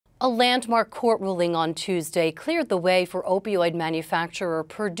A landmark court ruling on Tuesday cleared the way for opioid manufacturer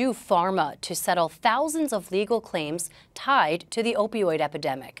Purdue Pharma to settle thousands of legal claims tied to the opioid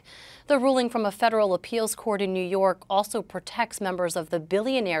epidemic. The ruling from a federal appeals court in New York also protects members of the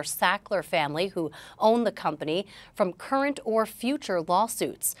billionaire Sackler family who own the company from current or future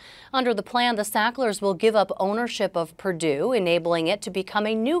lawsuits. Under the plan, the Sacklers will give up ownership of Purdue, enabling it to become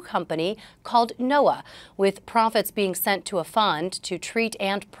a new company called NOAA, with profits being sent to a fund to treat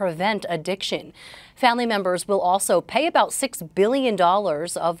and prevent addiction. Family members will also pay about $6 billion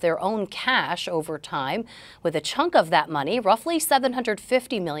of their own cash over time, with a chunk of that money, roughly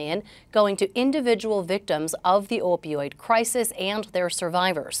 $750 million, going to individual victims of the opioid crisis and their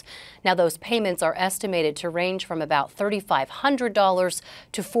survivors. Now, those payments are estimated to range from about $3,500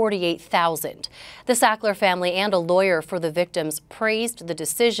 to $48,000. The Sackler family and a lawyer for the victims praised the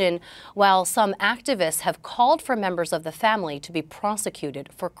decision, while some activists have called for members of the family to be prosecuted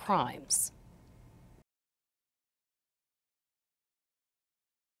for crimes.